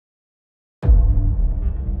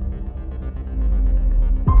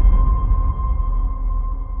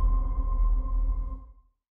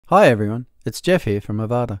Hi everyone, it's Jeff here from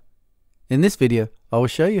Avada. In this video, I will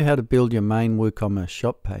show you how to build your main WooCommerce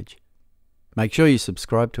shop page. Make sure you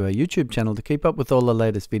subscribe to our YouTube channel to keep up with all the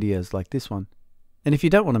latest videos like this one. And if you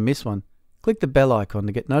don't want to miss one, click the bell icon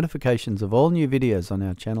to get notifications of all new videos on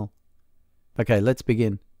our channel. Okay, let's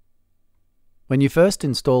begin. When you first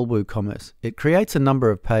install WooCommerce, it creates a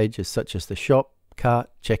number of pages such as the shop, cart,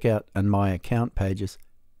 checkout, and my account pages,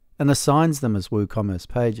 and assigns them as WooCommerce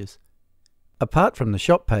pages. Apart from the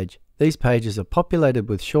shop page, these pages are populated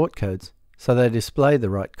with shortcodes so they display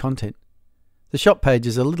the right content. The shop page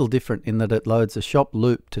is a little different in that it loads a shop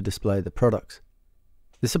loop to display the products.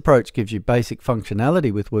 This approach gives you basic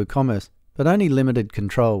functionality with WooCommerce, but only limited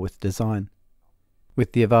control with design.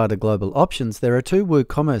 With the Avada Global Options, there are two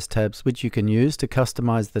WooCommerce tabs which you can use to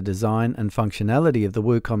customize the design and functionality of the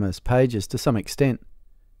WooCommerce pages to some extent.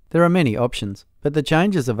 There are many options, but the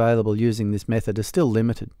changes available using this method are still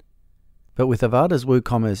limited. But with Avada's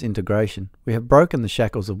WooCommerce integration, we have broken the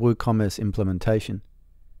shackles of WooCommerce implementation.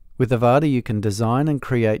 With Avada, you can design and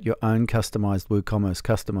create your own customized WooCommerce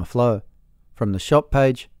customer flow, from the shop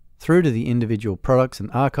page through to the individual products and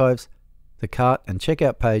archives, the cart and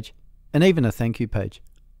checkout page, and even a thank you page,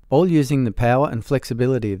 all using the power and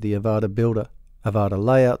flexibility of the Avada Builder, Avada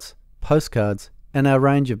layouts, postcards, and our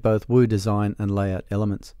range of both Woo design and layout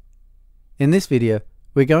elements. In this video,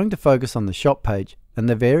 we're going to focus on the shop page and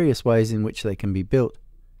the various ways in which they can be built.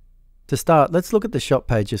 To start, let's look at the shop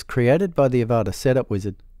pages created by the Avada Setup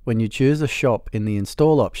Wizard when you choose a shop in the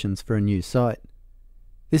install options for a new site.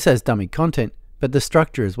 This has dummy content, but the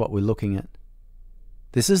structure is what we're looking at.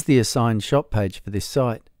 This is the assigned shop page for this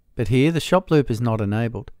site, but here the shop loop is not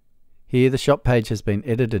enabled. Here the shop page has been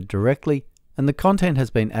edited directly, and the content has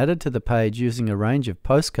been added to the page using a range of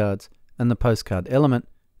postcards and the postcard element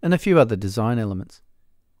and a few other design elements.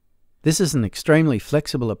 This is an extremely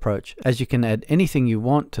flexible approach, as you can add anything you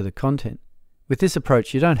want to the content. With this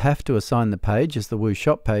approach, you don't have to assign the page as the Woo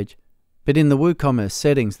shop page, but in the WooCommerce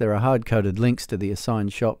settings there are hard-coded links to the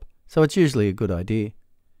assigned shop, so it's usually a good idea.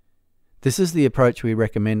 This is the approach we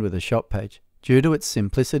recommend with a shop page, due to its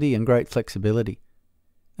simplicity and great flexibility.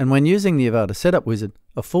 And when using the Avada Setup Wizard,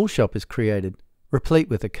 a full shop is created, replete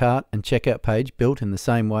with a cart and checkout page built in the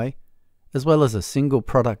same way, as well as a single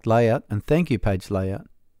product layout and thank you page layout.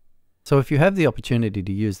 So if you have the opportunity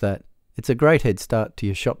to use that, it's a great head start to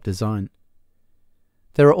your shop design.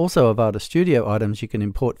 There are also Avada Studio items you can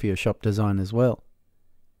import for your shop design as well.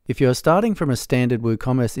 If you are starting from a standard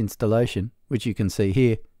WooCommerce installation, which you can see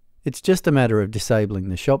here, it's just a matter of disabling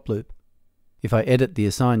the shop loop. If I edit the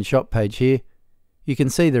assigned shop page here, you can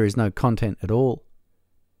see there is no content at all.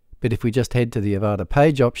 But if we just head to the Avada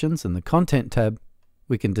Page Options and the Content tab,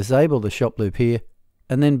 we can disable the shop loop here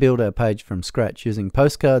and then build our page from scratch using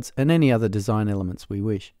postcards and any other design elements we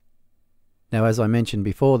wish. Now, as I mentioned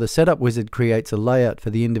before, the Setup Wizard creates a layout for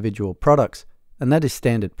the individual products, and that is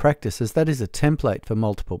standard practice as that is a template for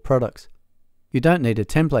multiple products. You don't need a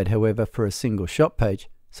template, however, for a single shop page,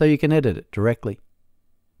 so you can edit it directly.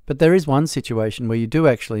 But there is one situation where you do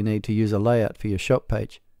actually need to use a layout for your shop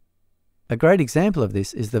page. A great example of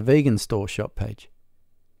this is the vegan store shop page.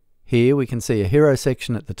 Here we can see a hero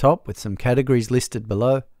section at the top with some categories listed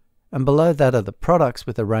below, and below that are the products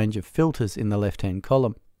with a range of filters in the left-hand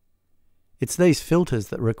column. It's these filters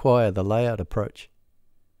that require the layout approach.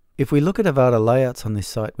 If we look at Avada layouts on this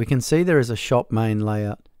site, we can see there is a shop main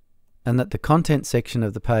layout, and that the content section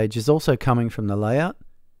of the page is also coming from the layout,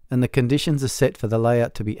 and the conditions are set for the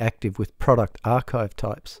layout to be active with product archive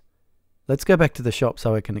types. Let's go back to the shop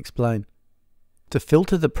so I can explain. To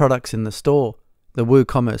filter the products in the store, the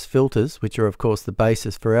WooCommerce filters, which are of course the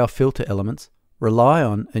basis for our filter elements, rely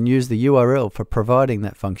on and use the URL for providing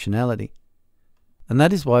that functionality. And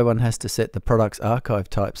that is why one has to set the product's archive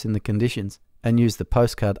types in the conditions and use the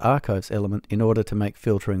postcard archives element in order to make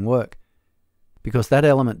filtering work. Because that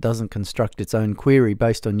element doesn't construct its own query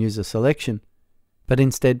based on user selection, but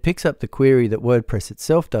instead picks up the query that WordPress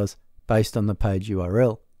itself does based on the page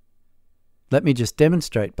URL. Let me just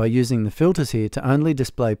demonstrate by using the filters here to only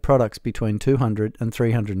display products between $200 and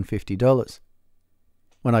 $350.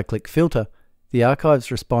 When I click Filter, the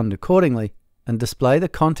archives respond accordingly and display the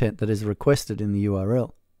content that is requested in the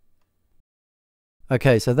URL.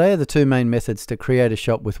 Okay, so they are the two main methods to create a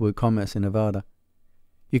shop with WooCommerce in Avada.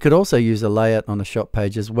 You could also use a layout on a shop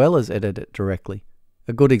page as well as edit it directly.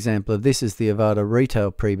 A good example of this is the Avada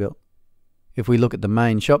Retail Prebuilt. If we look at the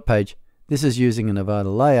main shop page, this is using an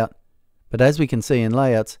Avada layout, but as we can see in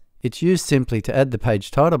layouts, it's used simply to add the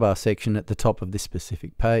page title bar section at the top of this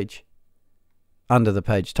specific page. Under the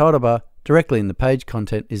page title bar, directly in the page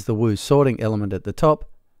content is the Woo sorting element at the top,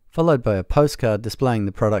 followed by a postcard displaying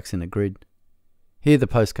the products in a grid. Here the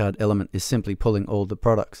postcard element is simply pulling all the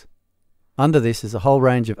products. Under this is a whole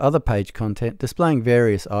range of other page content displaying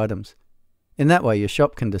various items. In that way your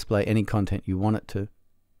shop can display any content you want it to.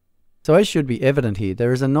 So as should be evident here,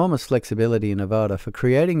 there is enormous flexibility in Avada for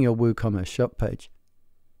creating your WooCommerce shop page.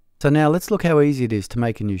 So now let's look how easy it is to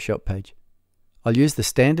make a new shop page. I'll use the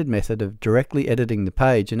standard method of directly editing the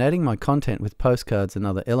page and adding my content with postcards and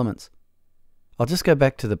other elements. I'll just go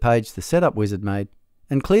back to the page the setup wizard made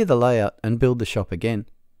and clear the layout and build the shop again.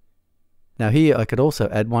 Now here I could also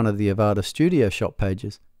add one of the Avada Studio shop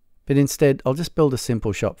pages, but instead I'll just build a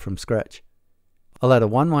simple shop from scratch. I'll add a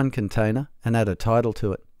 1:1 container and add a title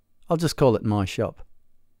to it. I'll just call it My Shop,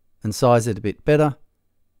 and size it a bit better,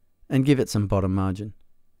 and give it some bottom margin.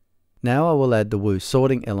 Now I will add the Woo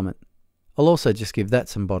sorting element. I'll also just give that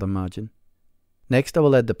some bottom margin. Next I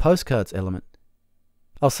will add the postcards element.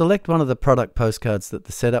 I'll select one of the product postcards that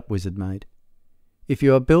the setup wizard made. If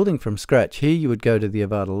you are building from scratch, here you would go to the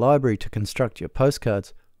Avada library to construct your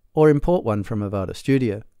postcards, or import one from Avada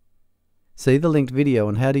Studio. See the linked video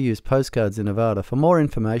on how to use postcards in Avada for more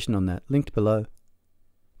information on that, linked below.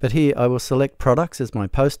 But here I will select products as my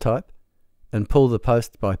post type, and pull the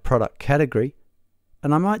post by product category,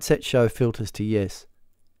 and I might set show filters to yes.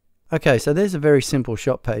 Okay, so there's a very simple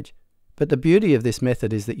shop page, but the beauty of this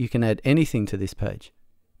method is that you can add anything to this page,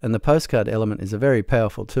 and the postcard element is a very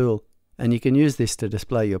powerful tool, and you can use this to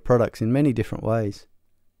display your products in many different ways.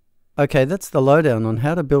 Okay, that's the lowdown on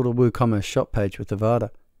how to build a WooCommerce shop page with Avada.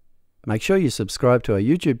 Make sure you subscribe to our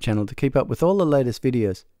YouTube channel to keep up with all the latest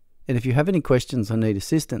videos, and if you have any questions or need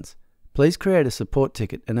assistance, please create a support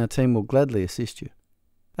ticket and our team will gladly assist you.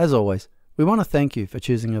 As always, we want to thank you for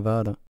choosing Avada.